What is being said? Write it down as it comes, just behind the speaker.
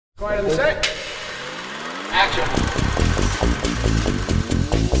Quiet on the set. Action.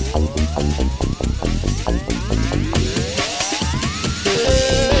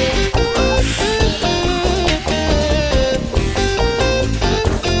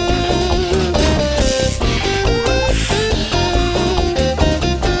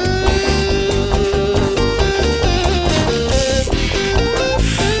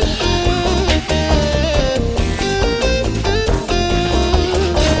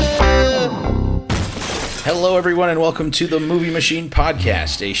 Hello, everyone, and welcome to the Movie Machine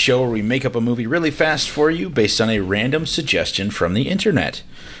Podcast, a show where we make up a movie really fast for you based on a random suggestion from the internet.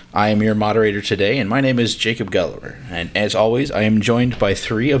 I am your moderator today, and my name is Jacob Gulliver, and as always, I am joined by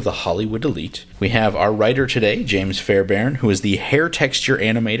three of the Hollywood elite. We have our writer today, James Fairbairn, who is the hair texture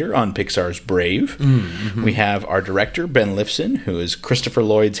animator on Pixar's Brave. Mm-hmm. We have our director, Ben Lifson, who is Christopher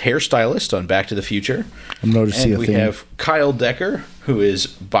Lloyd's hairstylist on Back to the Future. I'm noticing and we have Kyle Dekker, who is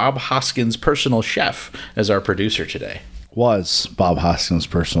Bob Hoskins' personal chef, as our producer today. Was Bob Hoskins'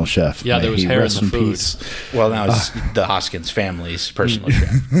 personal chef. Yeah, there was hair in the food. Peace. Well, now it's the Hoskins family's personal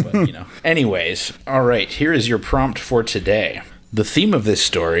chef. But, you know. Anyways, all right, here is your prompt for today. The theme of this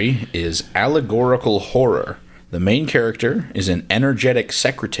story is allegorical horror. The main character is an energetic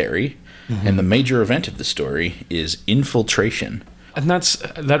secretary, and the major event of the story is infiltration. And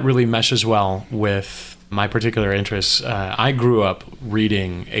that really meshes well with my particular interests. I grew up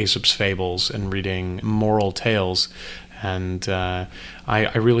reading Aesop's Fables and reading moral tales, and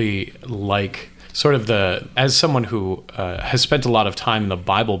I really like sort of as someone who has spent a lot of time in the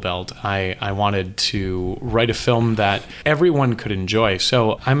Bible Belt, I wanted to write a film that everyone could enjoy.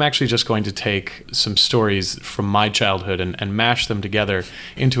 So I'm actually just going to take some stories from my childhood and mash them together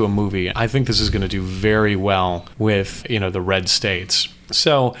into a movie. I think this is going to do very well with, the red states.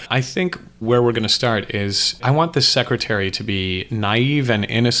 So I think where we're going to start is I want this secretary to be naive and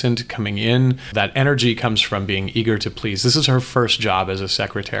innocent coming in. That energy comes from being eager to please. This is her first job as a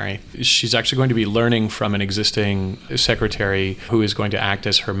secretary. She's actually going to be learning from an existing secretary who is going to act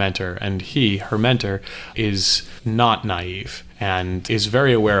as her mentor. And her mentor, is not naive and is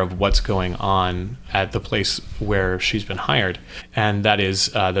very aware of what's going on at the place where she's been hired. And that is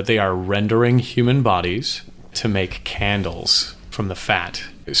that they are rendering human bodies to make candles from the fat.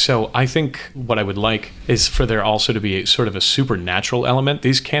 So I think what I would like is for there also to be sort of a supernatural element.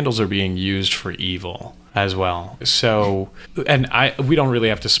 These candles are being used for evil as well. So, and we don't really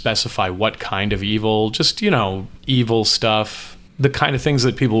have to specify what kind of evil, just, evil stuff. The kind of things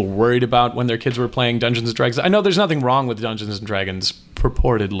that people were worried about when their kids were playing Dungeons and Dragons. I know there's nothing wrong with Dungeons and Dragons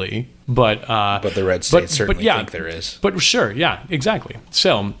purportedly, but the red states certainly think there is. But sure, yeah, exactly.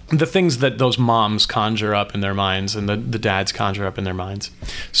 So the things that those moms conjure up in their minds and the dads conjure up in their minds.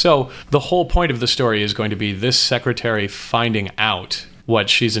 So the whole point of the story is going to be this secretary finding out what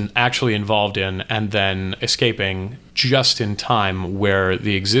she's actually involved in and then escaping just in time where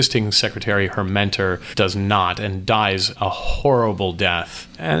the existing secretary, her mentor, does not and dies a horrible death.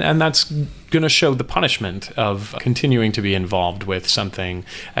 And that's going to show the punishment of continuing to be involved with something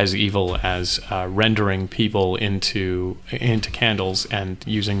as evil as rendering people into candles and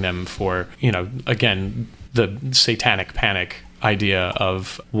using them for, again, the satanic panic idea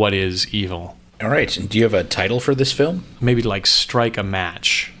of what is evil. All right, and do you have a title for this film? Maybe like Strike a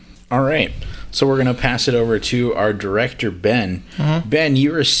Match. All right, so we're going to pass it over to our director, Ben. Mm-hmm. Ben,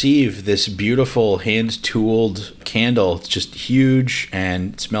 you receive this beautiful hand-tooled candle. It's just huge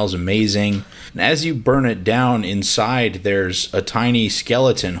and it smells amazing. And as you burn it down, inside there's a tiny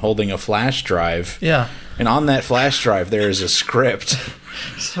skeleton holding a flash drive. Yeah. And on that flash drive, there is a script.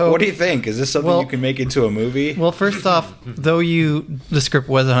 So, what do you think? Is this something you can make into a movie? Well, first off, though the script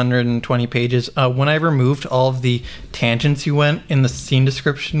was 120 pages, when I removed all of the tangents you went in the scene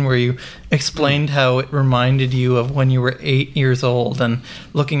description where you explained how it reminded you of when you were 8 years old and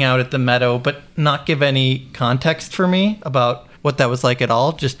looking out at the meadow, but not give any context for me about what that was like at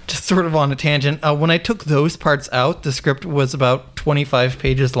all, just sort of on a tangent. When I took those parts out, the script was about 25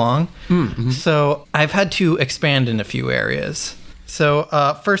 pages long. Mm-hmm. So I've had to expand in a few areas. So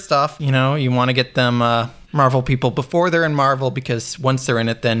first off, you want to get them Marvel people before they're in Marvel, because once they're in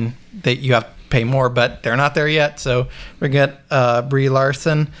it, then you have to pay more, but they're not there yet. So we get Brie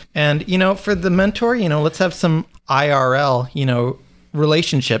Larson. And, for the mentor, let's have some IRL,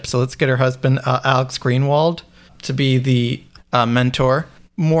 relationship. So let's get her husband, Alex Greenwald, to be the mentor.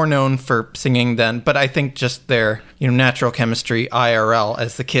 More known for singing than, but I think just their, natural chemistry, IRL,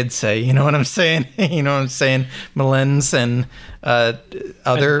 as the kids say. You know what I'm saying? Malens and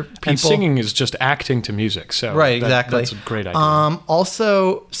other people. And singing is just acting to music. So right, exactly. That's a great idea.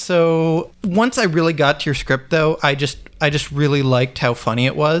 Also, so once I really got to your script, though, I just I just really liked how funny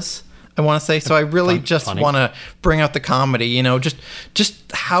it was. I want to say, so I really just want to bring out the comedy, you know, just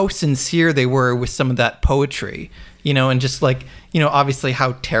how sincere they were with some of that poetry, you know, and just like, you know, obviously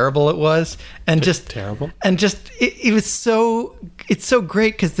how terrible it was, and just terrible, and just it was so, it's so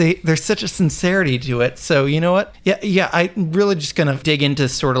great because there's such a sincerity to it. So you know what, yeah, I'm really just gonna dig into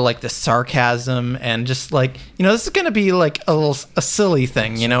sort of like the sarcasm and just like, you know, this is gonna be like a silly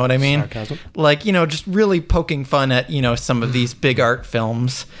thing, you know what I mean? Sarcasm, like, you know, just really poking fun at, you know, some of these big art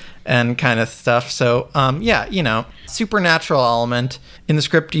films and kind of stuff. So yeah, you know, supernatural element in the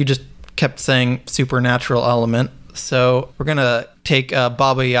script. You just kept saying supernatural element. So we're going to take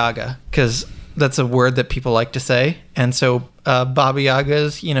Baba Yaga, because that's a word that people like to say. And so Baba Yaga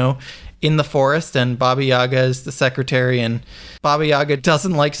is, you know, in the forest, and Baba Yaga is the secretary, and Baba Yaga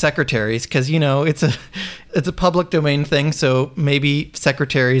doesn't like secretaries because, you know, it's a public domain thing. So maybe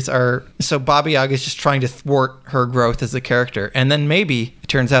secretaries are, so Baba Yaga is just trying to thwart her growth as a character. And then maybe it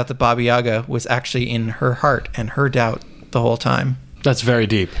turns out that Baba Yaga was actually in her heart and her doubt the whole time. That's very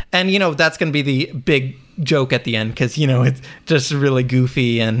deep. And, you know, that's going to be the big joke at the end, because, you know, it's just really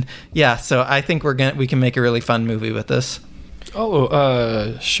goofy. And yeah, so I think we can make a really fun movie with this.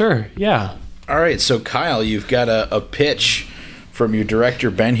 Oh, sure, yeah. All right, so Kyle, you've got a pitch from your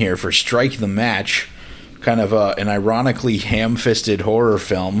director Ben here for Strike the Match, kind of an ironically ham-fisted horror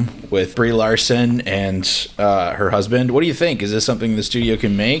film with Brie Larson and her husband. What do you think? Is this something the studio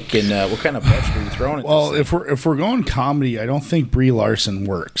can make? And what kind of budget are you throwing at this? Well, if we're going comedy, I don't think Brie Larson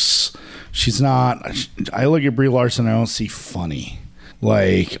works. She's not. I look at Brie Larson, I don't see funny.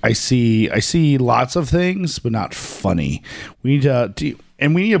 Like, I see lots of things, but not funny. We need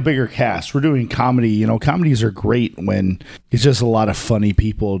and we need a bigger cast. We're doing comedy. You know, comedies are great when it's just a lot of funny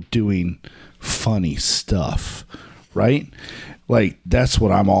people doing funny stuff, right? Like, that's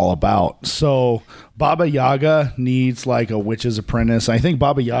what I'm all about. So Baba Yaga needs like a witch's apprentice. I think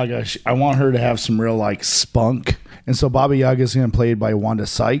Baba Yaga, I want her to have some real like spunk. And so Baba Yaga is going to be played by Wanda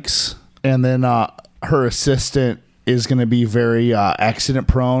Sykes. And then her assistant is going to be very accident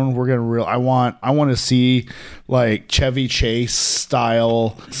prone. I want to see like Chevy Chase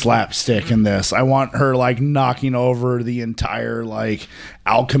style slapstick in this. I want her like knocking over the entire like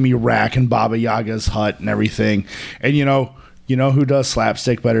alchemy rack in Baba Yaga's hut and everything. And you know who does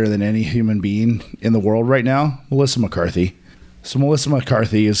slapstick better than any human being in the world right now? Melissa McCarthy. So Melissa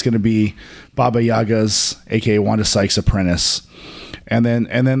McCarthy is going to be Baba Yaga's, aka Wanda Sykes' apprentice. And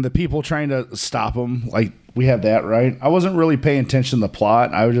then the people trying to stop him, like, we have that, right? I wasn't really paying attention to the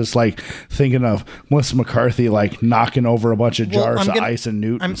plot. I was just like thinking of Melissa McCarthy like knocking over a bunch of jars of ice and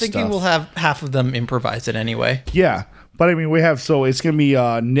newt. I'm thinking we'll have half of them improvise it anyway. Yeah. But I mean, it's going to be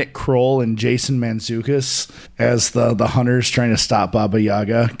Nick Kroll and Jason Mantzoukas as the hunters trying to stop Baba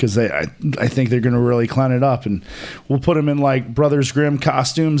Yaga, because I think they're going to really clown it up, and we'll put them in like Brothers Grimm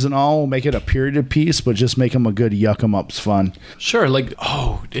costumes and all. We'll make it a period piece, but just make them a good yuck 'em up's fun. Sure, like,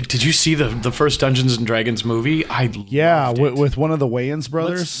 did you see the first Dungeons and Dragons movie? With one of the Wayans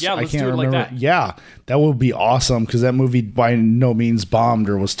brothers. Let's do it like that. Yeah, that would be awesome, because that movie by no means bombed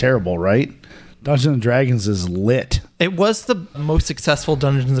or was terrible, right? Dungeons and Dragons is lit. It was the most successful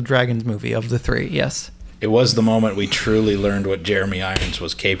Dungeons and Dragons movie of the three, yes. It was the moment we truly learned what Jeremy Irons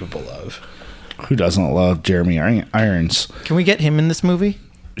was capable of. Who doesn't love Jeremy Irons? Can we get him in this movie?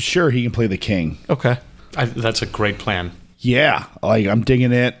 Sure, he can play the king. Okay. That's a great plan. Yeah, like, I'm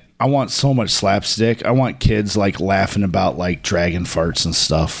digging it. I want so much slapstick. I want kids like laughing about like dragon farts and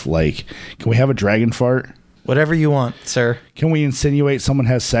stuff. Like, can we have a dragon fart? Whatever you want, sir. Can we insinuate someone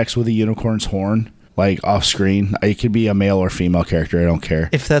has sex with a unicorn's horn, like off screen? It could be a male or female character. I don't care.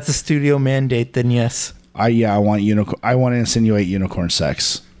 If that's a studio mandate, then yes. I want to insinuate unicorn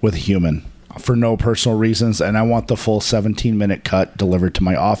sex with a human for no personal reasons, and I want the full 17-minute cut delivered to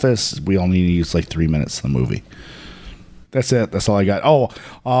my office. We only need to use like 3 minutes of the movie. That's it. That's all I got.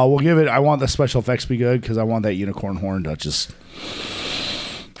 We'll give it. I want the special effects to be good, because I want that unicorn horn to just.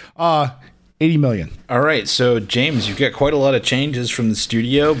 80 million. All right, so James, you've got quite a lot of changes from the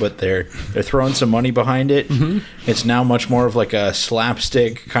studio, but they're throwing some money behind it. Mm-hmm. It's now much more of like a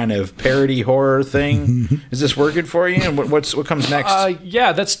slapstick kind of parody horror thing. Is this working for you? And what comes next?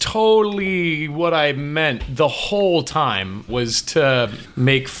 Yeah, that's totally what I meant the whole time, was to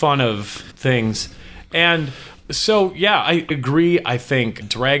make fun of things. And so, yeah, I agree. I think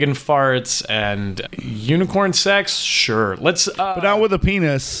dragon farts and unicorn sex, sure. Let's but not with a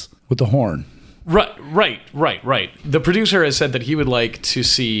penis, with the horn. Right. The producer has said that he would like to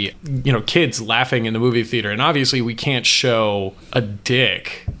see, kids laughing in the movie theater, and obviously we can't show a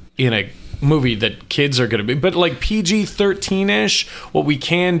dick in a movie that kids are going to be, but like PG-13-ish. What we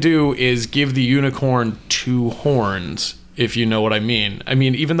can do is give the unicorn 2 horns, if you know what I mean. I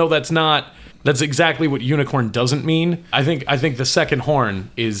mean, even though that's exactly what unicorn doesn't mean. I think the second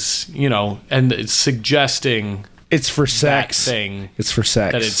horn is, and it's suggesting it's for sex. It's for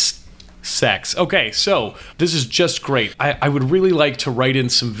sex. That it's sex. Okay, so this is just great. I would really like to write in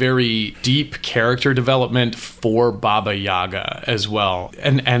some very deep character development for Baba Yaga as well.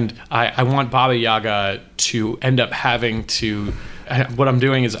 And I want Baba Yaga to end up having to... What I'm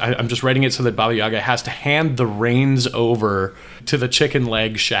doing is I'm just writing it so that Baba Yaga has to hand the reins over to the chicken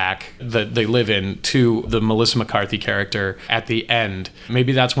leg shack that they live in to the Melissa McCarthy character at the end.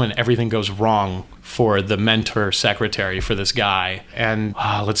 Maybe that's when everything goes wrong for the mentor secretary for this guy. And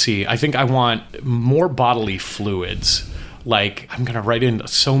let's see, I think I want more bodily fluids. Like, I'm going to write in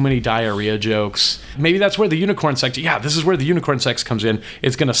so many diarrhea jokes. Maybe that's where the unicorn sex... Yeah, this is where the unicorn sex comes in.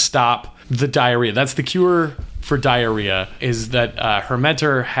 It's going to stop the diarrhea. That's the cure for diarrhea, is that her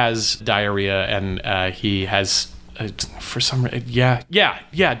mentor has diarrhea and he has... for some reason,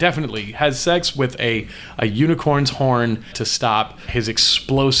 definitely has sex with a unicorn's horn to stop his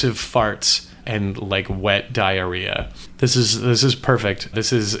explosive farts and like wet diarrhea. This is perfect.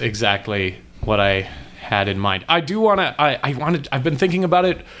 This is exactly what I had in mind. I do want to. I've been thinking about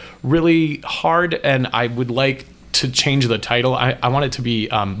it really hard, and I would like to change the title. I want it to be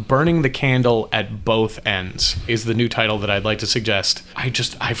 "Burning the Candle at Both Ends" is the new title that I'd like to suggest.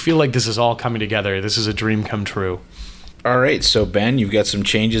 I feel like this is all coming together. This is a dream come true. All right, so Ben, you've got some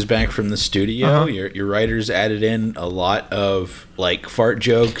changes back from the studio. Uh-huh. Your writers added in a lot of like fart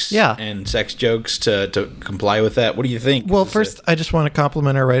jokes and sex jokes to comply with that. What do you think? Well, first, I just want to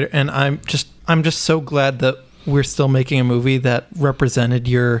compliment our writer, and I'm just so glad that we're still making a movie that represented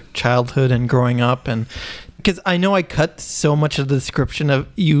your childhood and growing up, and because I know I cut so much of the description of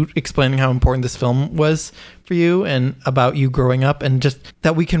you explaining how important this film was for you and about you growing up, and just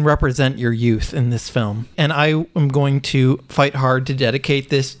that we can represent your youth in this film. And I am going to fight hard to dedicate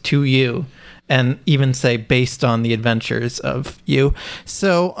this to you, and even say based on the adventures of you.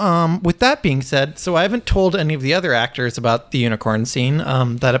 So with that being said, so I haven't told any of the other actors about the unicorn scene,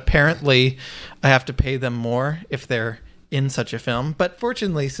 that apparently I have to pay them more if they're in such a film. But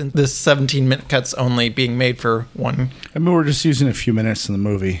fortunately, since this 17-minute cut's only being made for one... I mean, we're just using a few minutes in the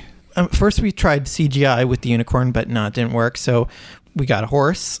movie. First, we tried CGI with the unicorn, but no, it didn't work. So we got a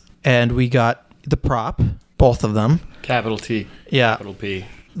horse, and we got the prop, both of them. Capital T. Yeah. Capital P.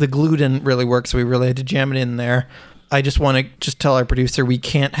 The glue didn't really work, so we really had to jam it in there. I just want to tell our producer we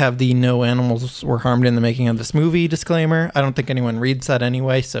can't have the "no animals were harmed in the making of this movie" disclaimer. I don't think anyone reads that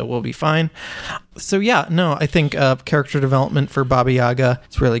anyway, so we'll be fine. So yeah, no, I think character development for Baba Yaga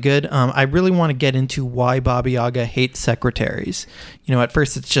is really good. I really want to get into why Baba Yaga hates secretaries. At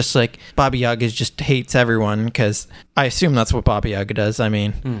first it's just like Baba Yaga just hates everyone, because I assume that's what Baba Yaga does. I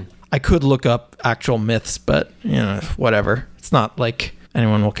mean, I could look up actual myths, but whatever. It's not like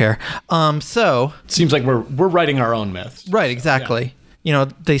anyone will care. So it seems like we're writing our own myths. Right, exactly. Yeah.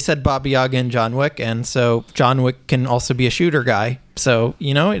 They said Baba Yaga in John Wick, and so John Wick can also be a shooter guy. So,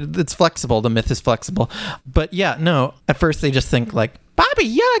 it's flexible. The myth is flexible. But yeah, no, at first they just think like, Baba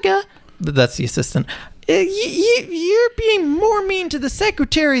Yaga, that's the assistant, you're being more mean to the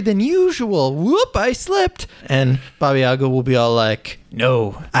secretary than usual. Whoop, I slipped. And Baba Yaga will be all like,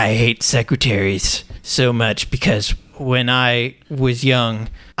 no, I hate secretaries so much because when I was young,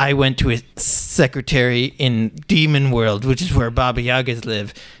 I went to a secretary in Demon World, which is where Baba Yagas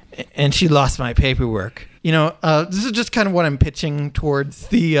live, and she lost my paperwork. This is just kind of what I'm pitching towards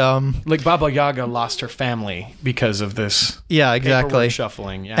the... Like Baba Yaga lost her family because of this. Yeah, exactly.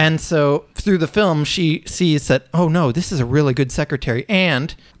 Shuffling. Yeah. And so through the film, she sees that, oh no, this is a really good secretary.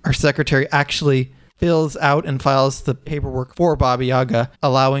 And our secretary actually fills out and files the paperwork for Baba Yaga,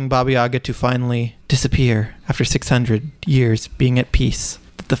 allowing Baba Yaga to finally disappear after 600 years being at peace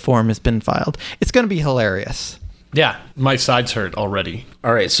that the form has been filed. It's going to be hilarious. Yeah, my sides hurt already.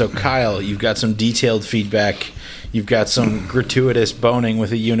 All right, so Kyle, you've got some detailed feedback. You've got some gratuitous boning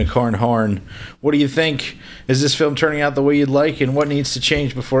with a unicorn horn. What do you think? Is this film turning out the way you'd like, and what needs to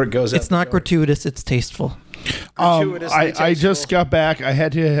change before it goes out? It's not gratuitous, it's tasteful. I just got back. I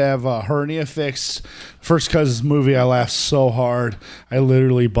had to have a hernia fixed. First Cousins movie, I laughed so hard. I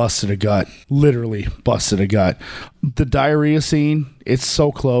literally busted a gut. The diarrhea scene, it's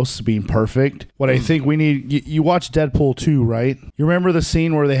so close to being perfect. What I think we need, you watch Deadpool 2, right? You remember the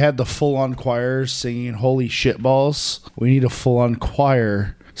scene where they had the full-on choirs singing Holy Shitballs? We need a full-on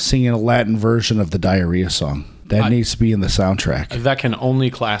choir singing a Latin version of the diarrhea song. That needs to be in the soundtrack. That can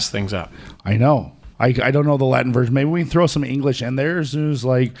only class things up. I know. I don't know the Latin version. Maybe we can throw some English in there. As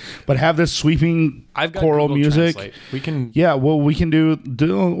like, but have this sweeping I've got choral Google music. Translate. We can. Yeah, well, we can do.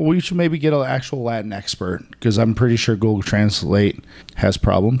 We should maybe get an actual Latin expert because I'm pretty sure Google Translate has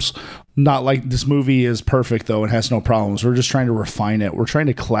problems. Not like this movie is perfect though; it has no problems. We're just trying to refine it. We're trying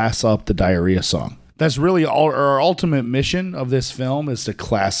to class up the diarrhea song. That's really our ultimate mission of this film is to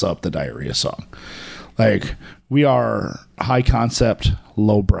class up the diarrhea song. Like, we are high concept,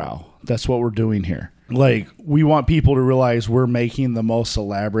 low brow. That's what we're doing here. Like, we want people to realize we're making the most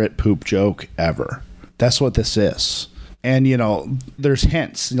elaborate poop joke ever. That's what this is. And, you know, there's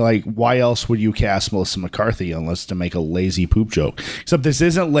hints. Like, why else would you cast Melissa McCarthy unless to make a lazy poop joke? Except this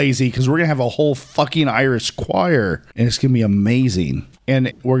isn't lazy because we're going to have a whole fucking Irish choir. And it's going to be amazing.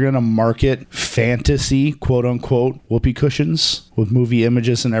 And we're going to market fantasy, quote unquote, whoopee cushions with movie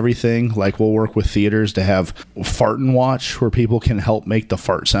images and everything. Like, we'll work with theaters to have fart and watch where people can help make the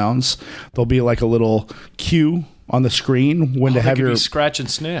fart sounds. There'll be like a little cue on the screen when to have your scratch and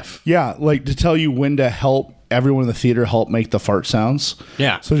sniff. Yeah, like to tell you when to help everyone in the theater help make the fart sounds.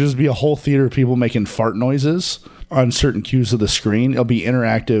 Yeah. So just be a whole theater of people making fart noises on certain cues of the screen. It'll be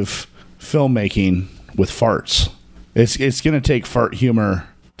interactive filmmaking with farts. It's going to take fart humor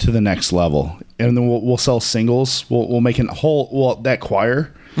to the next level. And then we'll sell singles. We'll make that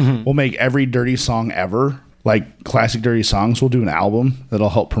choir. Mm-hmm. We'll make every dirty song ever, like classic dirty songs. We'll do an album that'll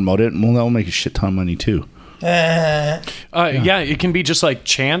help promote it, and that'll make a shit ton of money too. Yeah, it can be just like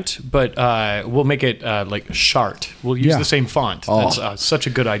chant, but we'll make it like shart. We'll use the same font. That's such a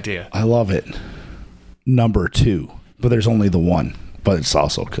good idea. I love it. Number 2, but there's only the one, but it's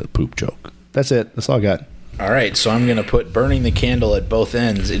also a poop joke. That's it. That's all I got. All right, so I'm going to put burning the candle at both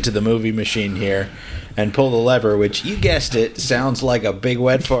ends into the movie machine here and pull the lever, which, you guessed it, sounds like a big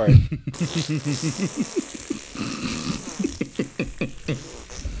wet fart.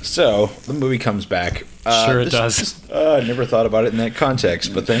 So, the movie comes back. Sure it does. I never thought about it in that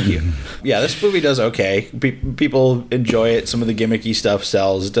context, but thank you. Yeah, this movie does okay. People enjoy it. Some of the gimmicky stuff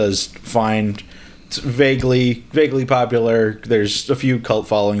sells. It does fine. It's vaguely popular. There's a few cult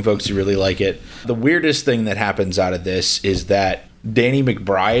following folks who really like it. The weirdest thing that happens out of this is that Danny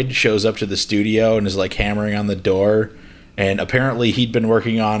McBride shows up to the studio and is like hammering on the door. And apparently he'd been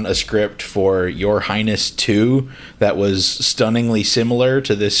working on a script for Your Highness 2 that was stunningly similar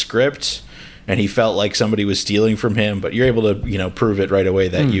to this script. And he felt like somebody was stealing from him, but you're able to, prove it right away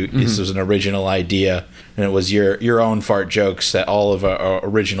that this was an original idea, and it was your own fart jokes, that all of our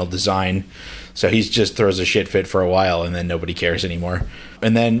original design. So he just throws a shit fit for a while, and then nobody cares anymore.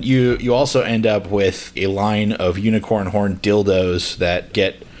 And then you also end up with a line of unicorn horn dildos that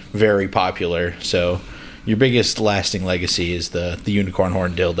get very popular. So your biggest lasting legacy is the unicorn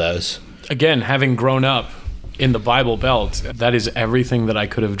horn dildos. Again, having grown up in the Bible Belt, that is everything that I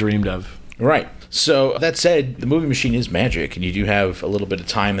could have dreamed of. Right. So that said, the movie machine is magic, and you do have a little bit of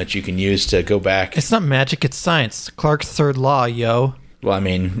time that you can use to go back. It's not magic, it's science. Clark's third law, yo. Well, I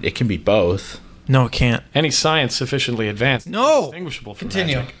mean, it can be both. No, it can't. Any science sufficiently advanced is distinguishable from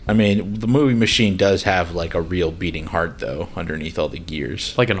magic. I mean, the movie machine does have like a real beating heart, though, underneath all the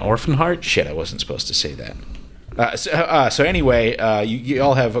gears. Like an orphan heart? Shit, I wasn't supposed to say that. So anyway, you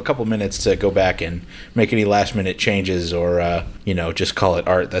all have a couple minutes to go back and make any last-minute changes or, just call it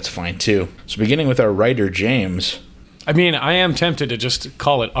art. That's fine, too. So beginning with our writer, James. I mean, I am tempted to just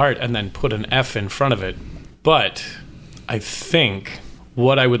call it art and then put an F in front of it. But I think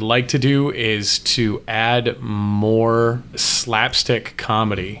what I would like to do is to add more slapstick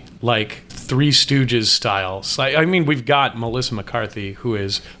comedy, like Three Stooges style. I mean, we've got Melissa McCarthy, who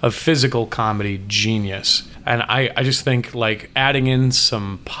is a physical comedy genius. And I just think, like, adding in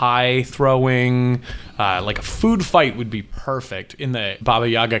some pie throwing, like a food fight would be perfect in the Baba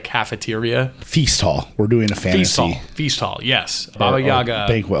Yaga cafeteria. Feast hall. We're doing a fantasy. Feast hall, yes. Baba Yaga.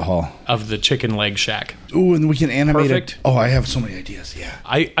 Banquet hall. Of the Chicken Leg Shack. Ooh, and we can animate Perfect. it. Oh, I have so many ideas, yeah.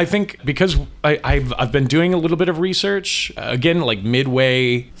 I think because I've been doing a little bit of research, again, like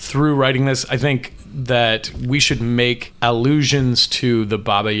midway through writing this, I think that we should make allusions to the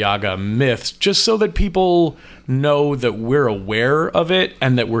Baba Yaga myths just so that people know that we're aware of it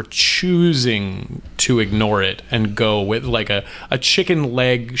and that we're choosing to ignore it and go with like a chicken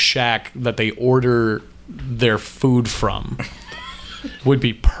leg shack that they order their food from would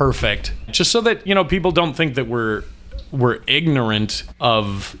be perfect. Just so that, people don't think that we're ignorant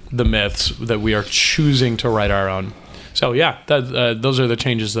of the myths, that we are choosing to write our own. So yeah, those are the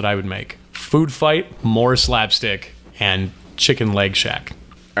changes that I would make. Food fight, more slapstick, and chicken leg shack.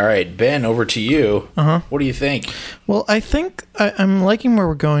 All right, Ben, over to you. Uh-huh. What do you think? Well, I think I'm liking where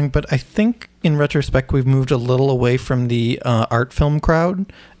we're going, but I think in retrospect we've moved a little away from the art film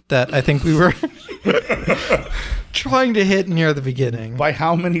crowd that I think we were trying to hit near the beginning. By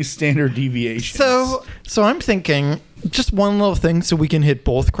how many standard deviations? So I'm thinking just one little thing so we can hit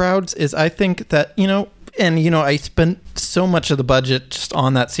both crowds is I think that, I spent so much of the budget just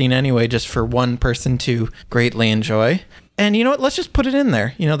on that scene anyway, just for one person to greatly enjoy. And you know what? Let's just put it in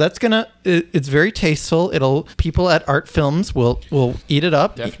there. It's very tasteful. People at art films will eat it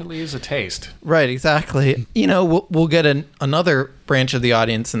up. Definitely is a taste. Right, exactly. We'll get another branch of the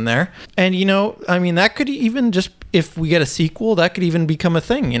audience in there. And, that could even just, if we get a sequel, that could even become a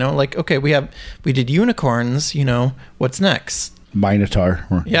thing, like, okay, we did unicorns, what's next? Minotaur.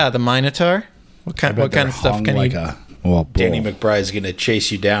 Yeah, the Minotaur. What kind of stuff can like you... Danny McBride's going to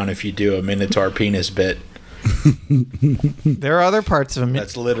chase you down if you do a Minotaur penis bit. There are other parts of him.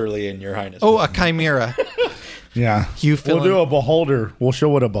 That's literally in Your Highness. Oh, a chimera. Yeah. We'll do a beholder. We'll show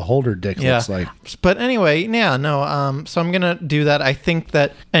what a beholder dick looks like. But anyway, yeah, no. So I'm going to do that. I think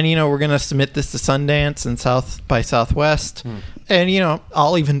that, and, we're going to submit this to Sundance and South by Southwest. And,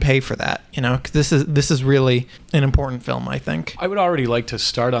 I'll even pay for that, because this is really an important film, I think. I would already like to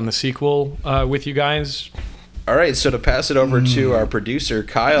start on the sequel with you guys. All right, so to pass it over to our producer,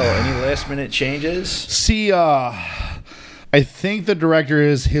 Kyle, any last-minute changes? See, I think the director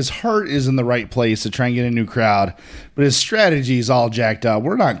his heart is in the right place to try and get a new crowd, but his strategy is all jacked up.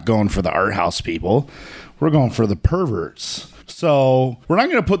 We're not going for the art house people. We're going for the perverts. So we're not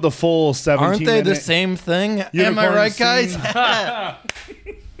going to put the full 17 Aren't they the same thing? Am I right, guys?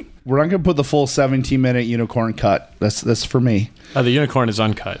 We're not going to put the full 17-minute unicorn cut. That's for me. The unicorn is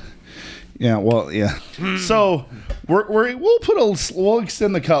uncut. Yeah, well, yeah. So we'll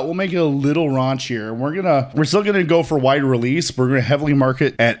extend the cut. We'll make it a little raunchier. We're still gonna go for wide release. We're gonna heavily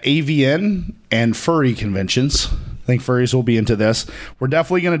market at AVN and furry conventions. I think furries will be into this. We're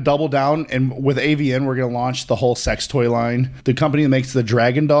definitely gonna double down, and with AVN, we're gonna launch the whole sex toy line. The company that makes the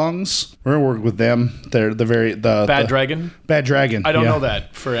Dragon Dongs, we're gonna work with them. They're Bad Dragon. Bad Dragon. I don't know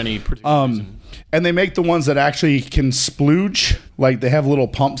that for any particular reason. And they make the ones that actually can splooge, like they have little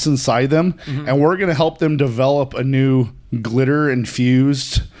pumps inside them. Mm-hmm. And we're going to help them develop a new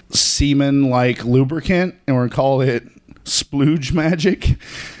glitter-infused semen-like lubricant. And we're going to call it Splooge Magic,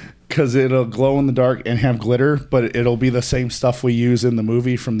 because it'll glow in the dark and have glitter, but it'll be the same stuff we use in the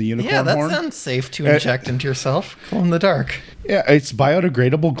movie from the unicorn horn. Yeah, that sounds safe to inject into yourself. Glow in the dark. Yeah, it's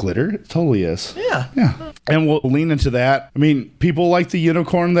biodegradable glitter. It totally is. Yeah. And we'll lean into that. I mean, people like the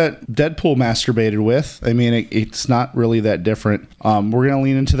unicorn that Deadpool masturbated with. I mean, it's not really that different. We're going to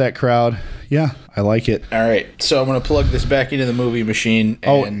lean into that crowd. Yeah, I like it. All right, so I'm going to plug this back into the movie machine.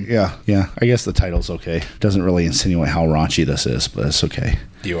 And yeah. I guess the title's okay. Doesn't really insinuate how raunchy this is, but it's okay.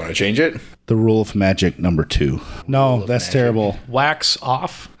 Do you want to change it? The Rule of Magic #2. No, that's Magic. Terrible. Wax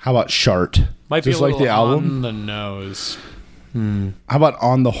Off. How about Shart? Might Just be a like little the album. on the nose. How about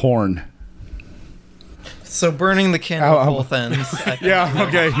On the Horn? So burning the candle at both ends. Yeah,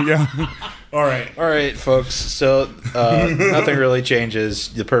 okay, yeah. All right, folks. So nothing really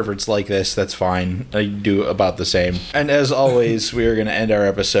changes. The perverts like this. That's fine. I do about the same. And as always, we are going to end our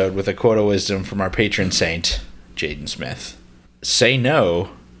episode with a quote of wisdom from our patron saint, Jaden Smith. Say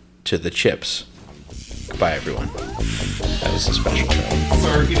no to the chips. Goodbye, everyone. That was a special show.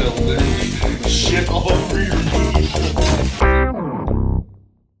 Sorry, literally shit all